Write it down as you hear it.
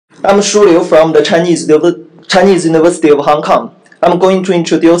I'm Shu Liu from the Chinese University of Hong Kong. I'm going to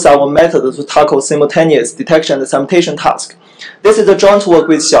introduce our method to tackle simultaneous detection and segmentation task. This is a joint work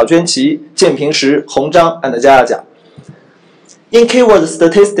with Xiaojuan Qi, Jianping Shi, Hong Zhang, and Jia Jia. In keyword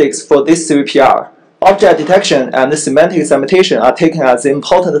statistics for this CVPR, object detection and semantic segmentation are taken as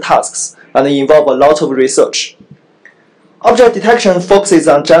important tasks and involve a lot of research. Object detection focuses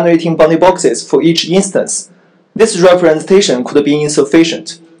on generating bounding boxes for each instance. This representation could be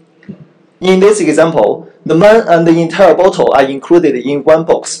insufficient. In this example, the man and the entire bottle are included in one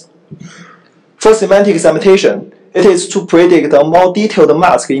box. For semantic segmentation, it is to predict a more detailed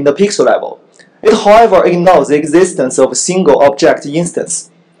mask in the pixel level. It, however, ignores the existence of a single object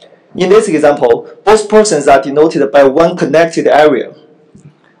instance. In this example, both persons are denoted by one connected area.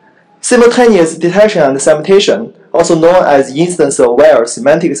 Simultaneous detection and segmentation, also known as instance-aware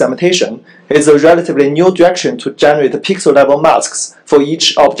semantic segmentation, is a relatively new direction to generate pixel-level masks for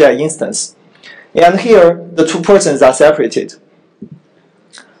each object instance. And here, the two persons are separated.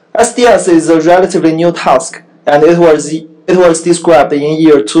 SDS is a relatively new task, and it was described in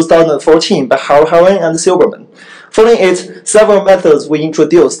year 2014 by Harwin and Silverman. Following it, several methods were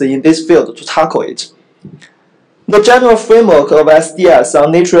introduced in this field to tackle it. The general framework of SDS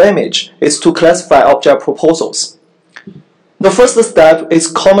on natural image is to classify object proposals. The first step is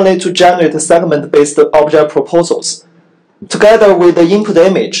commonly to generate segment-based object proposals. Together with the input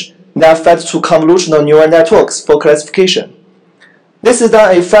image, they are fed to convolutional neural networks for classification. This is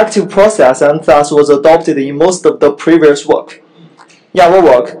an effective process and thus was adopted in most of the previous work. In our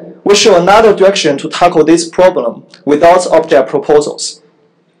work, we show another direction to tackle this problem without object proposals.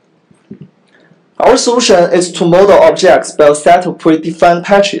 Our solution is to model objects by a set of predefined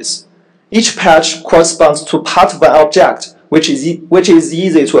patches. Each patch corresponds to part of an object, which is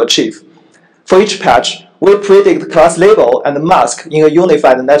easy to achieve. For each patch, we predict class label and mask in a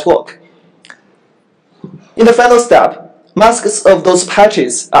unified network. In the final step, masks of those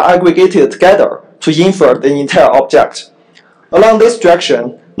patches are aggregated together to infer the entire object. Along this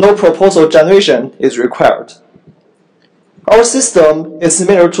direction, no proposal generation is required. Our system is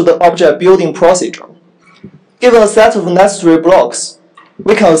similar to the object building procedure. Given a set of necessary blocks,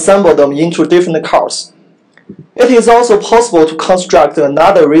 we can assemble them into different cars. It is also possible to construct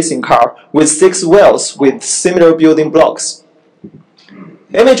another racing car with 6 wheels with similar building blocks.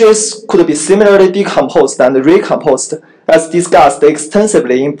 Images could be similarly decomposed and recomposed as discussed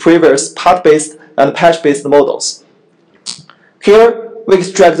extensively in previous part-based and patch-based models. Here, we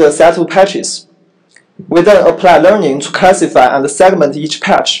extract a set of patches. We then apply learning to classify and segment each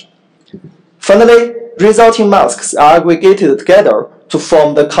patch. Finally, resulting masks are aggregated together to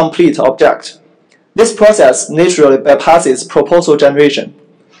form the complete object. This process naturally bypasses proposal generation.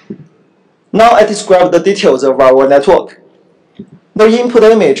 Now I describe the details of our network. The input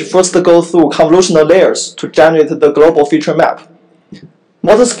image first goes through convolutional layers to generate the global feature map.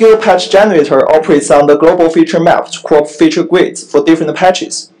 Multi-Scale Patch Generator operates on the global feature map to crop feature grids for different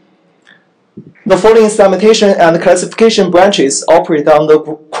patches. The following segmentation and classification branches operate on the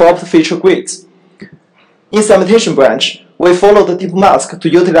cropped feature grids. In segmentation branch, we follow the deep mask to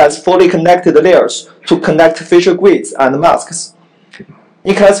utilize fully connected layers to connect feature grids and masks.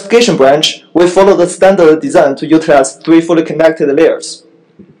 In classification branch, we follow the standard design to utilize 3 fully connected layers.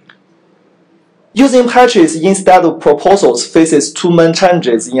 Using patches instead of proposals faces 2 main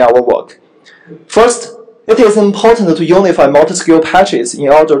challenges in our work. First, it is important to unify multi-scale patches in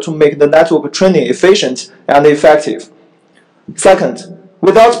order to make the network training efficient and effective. Second,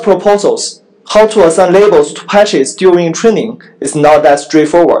 without proposals, how to assign labels to patches during training is not that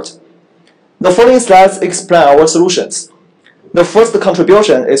straightforward. The following slides explain our solutions. The first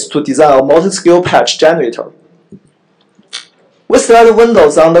contribution is to design a multi-scale patch generator. We select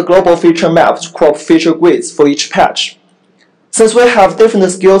windows on the global feature map to crop feature grids for each patch. Since we have different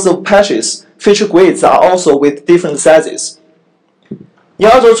scales of patches, feature grids are also with different sizes. In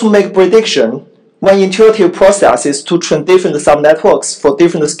order to make prediction, one intuitive process is to train different subnetworks for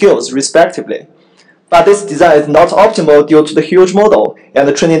different scales respectively. But this design is not optimal due to the huge model and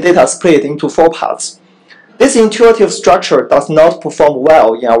the training data split into 4 parts. This intuitive structure does not perform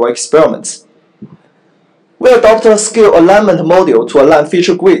well in our experiments. We adopt a scale alignment module to align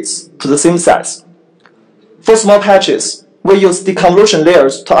feature grids to the same size. For small patches, we use deconvolution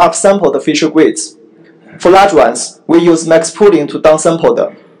layers to upsample the feature grids. For large ones, we use max pooling to downsample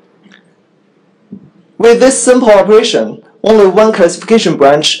them. With this simple operation, only 1 classification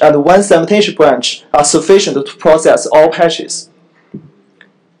branch and 1 segmentation branch are sufficient to process all patches.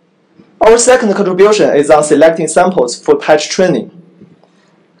 Our second contribution is on selecting samples for patch training.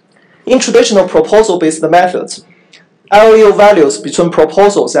 In traditional proposal-based methods, LEO values between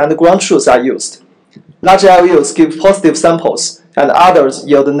proposals and ground truths are used. Large LEOs give positive samples, and others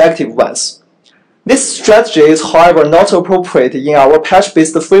yield negative ones. This strategy is, however, not appropriate in our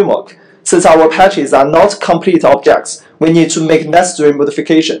patch-based framework, since our patches are not complete objects. We need to make necessary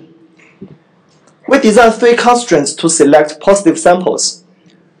modification. We design 3 constraints to select positive samples.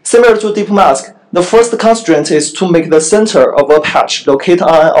 Similar to deep mask, the first constraint is to make the center of a patch locate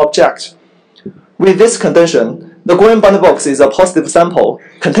on an object. With this condition, the green bounding box is a positive sample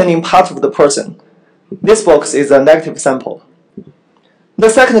containing part of the person. This box is a negative sample. The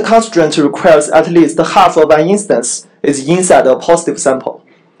second constraint requires at least half of an instance is inside a positive sample.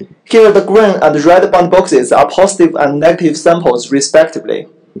 Here, the green and red bounding boxes are positive and negative samples respectively.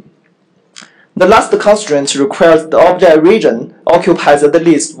 The last constraint requires the object region occupies at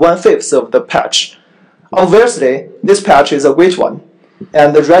least 1/5 of the patch. Obviously, this patch is a great one,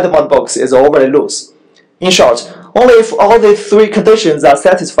 and the red bounding box is overly loose. In short, only if all these 3 conditions are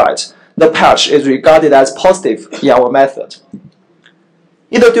satisfied, the patch is regarded as positive in our method.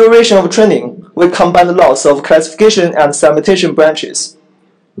 In the duration of training, we combine the loss of classification and segmentation branches.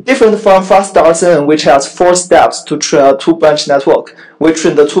 Different from FastRCN, which has 4 steps to train a 2-branch network, we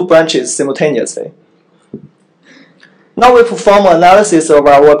train the 2 branches simultaneously. Now we perform analysis of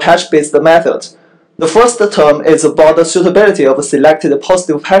our patch-based method. The first term is about the suitability of selected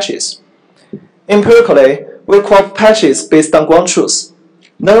positive patches. Empirically, we crop patches based on ground truth.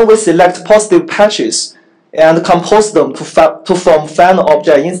 Then we select positive patches and compose them to form final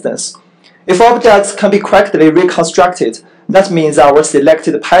object instance. If objects can be correctly reconstructed, that means our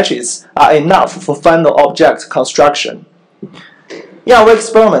selected patches are enough for final object construction. In our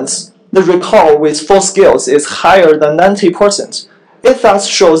experiments, the recall with 4 scales is higher than 90%. It thus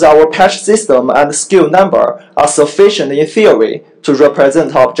shows our patch system and scale number are sufficient in theory to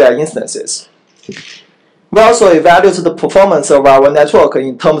represent object instances. We also evaluate the performance of our network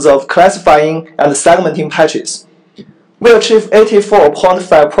in terms of classifying and segmenting patches. We achieve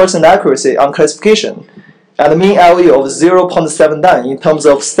 84.5% accuracy on classification and a mean LE of 0.79 in terms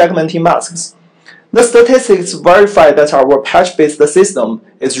of segmenting masks. The statistics verify that our patch-based system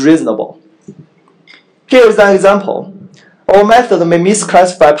is reasonable. Here is an example. Our method may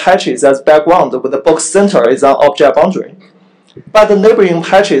misclassify patches as background when the box center is on object boundary, but the neighboring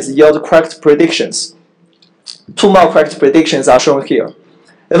patches yield correct predictions. 2 more correct predictions are shown here.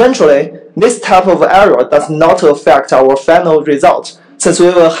 Eventually, this type of error does not affect our final result, since we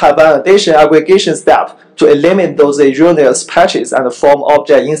will have an addition aggregation step to eliminate those erroneous patches and form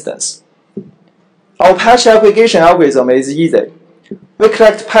object instance. Our patch aggregation algorithm is easy. We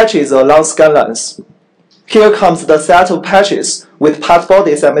collect patches along scan lines. Here comes the set of patches with part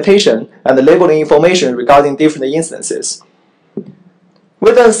body segmentation and labeling information regarding different instances.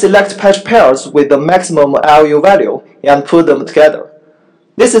 We then select patch pairs with the maximum LU value and put them together.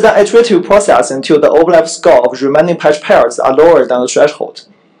 This is an iterative process until the overlap score of remaining patch pairs are lower than the threshold.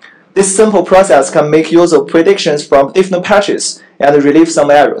 This simple process can make use of predictions from different patches and relieve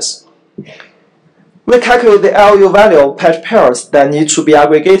some errors. We calculate the LU value of patch pairs that need to be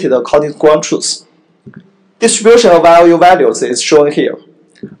aggregated according to ground truth. Distribution of LU values is shown here.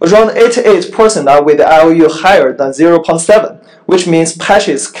 Around 88% are with LU higher than 0.7, which means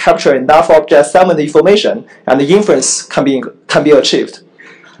patches capture enough object segment information and the inference can be achieved.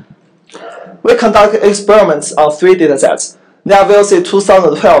 We conduct experiments on 3 datasets. They are VLC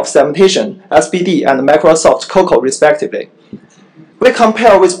 2012 segmentation, SBD, and Microsoft COCO respectively. We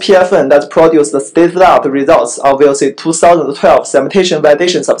compare with PFN that produced the state-of-the-art results of VLC 2012 segmentation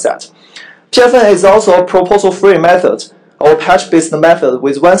validation subset. PFN is also a proposal-free method. Our patch-based method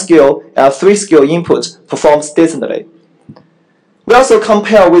with 1 scale and 3 scale input performs decently. We also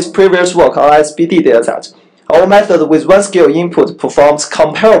compare with previous work on SBD dataset. Our method with 1 scale input performs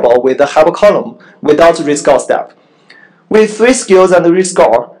comparable with the hypercolumn without rescore step. With 3 scales and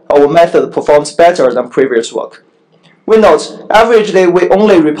rescore, our method performs better than previous work. We note, averagely we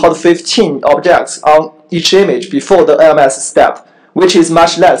only report 15 objects on each image before the LMS step, which is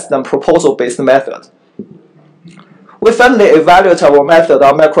much less than proposal-based method. We finally evaluate our method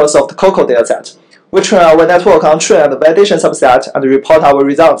on Microsoft COCO dataset. We train our network on train and validation subset and report our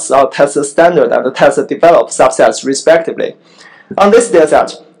results on test standard and test developed subsets respectively. On this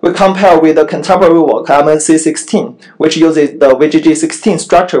dataset, we compare with the contemporary work MNC16, which uses the VGG16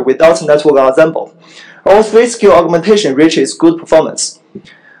 structure without network ensemble. Our 3-scale augmentation reaches good performance.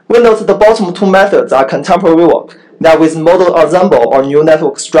 We note the bottom 2 methods are contemporary work, that with model ensemble or new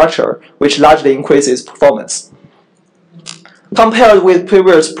network structure, which largely increases performance. Compared with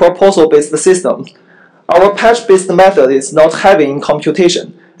previous proposal-based systems, our patch-based method is not heavy in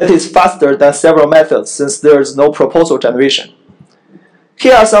computation it is faster than several methods since there is no proposal generation.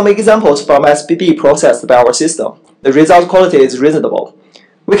 Here are some examples from SPD processed by our system. The result quality is reasonable.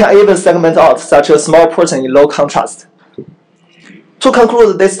 We can even segment out such a small portion in low contrast. To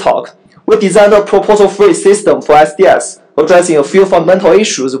conclude this talk, we designed a proposal-free system for SDS, addressing a few fundamental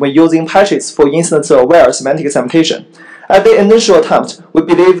issues when using patches for instance-aware semantic segmentation. At the initial attempt, we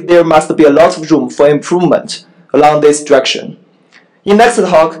believe there must be a lot of room for improvement along this direction. In next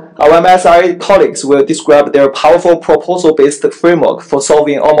talk, our MSI colleagues will describe their powerful proposal-based framework for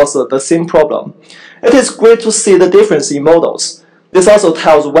solving almost the same problem. It is great to see the difference in models. This also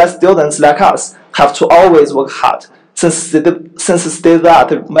tells why students like us have to always work hard, since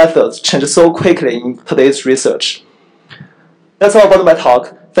state-of-the-art methods change so quickly in today's research. That's all about my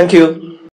talk. Thank you.